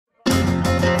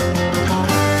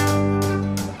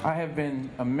I have been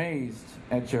amazed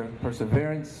at your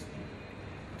perseverance.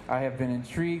 I have been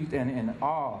intrigued and in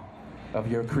awe of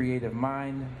your creative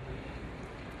mind.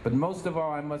 But most of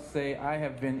all, I must say, I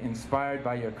have been inspired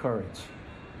by your courage.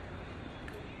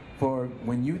 For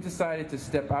when you decided to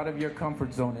step out of your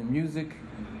comfort zone in music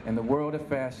and the world of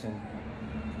fashion,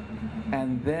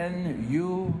 and then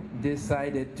you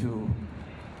decided to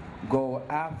go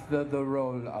after the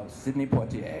role of Sidney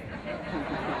Poitier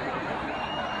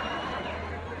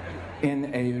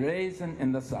in A Raisin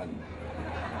in the Sun,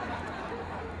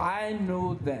 I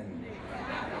knew then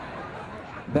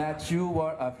that you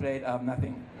were afraid of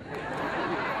nothing.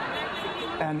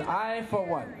 And I, for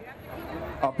one,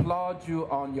 applaud you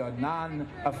on your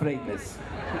non-afraidness.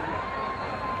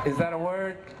 Is that a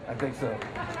word? I think so.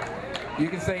 You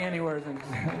can say any words.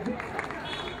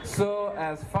 So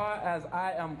as far as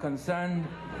I am concerned,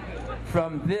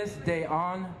 from this day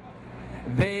on,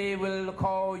 they will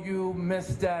call you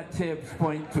Mr.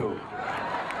 Tibbs.2.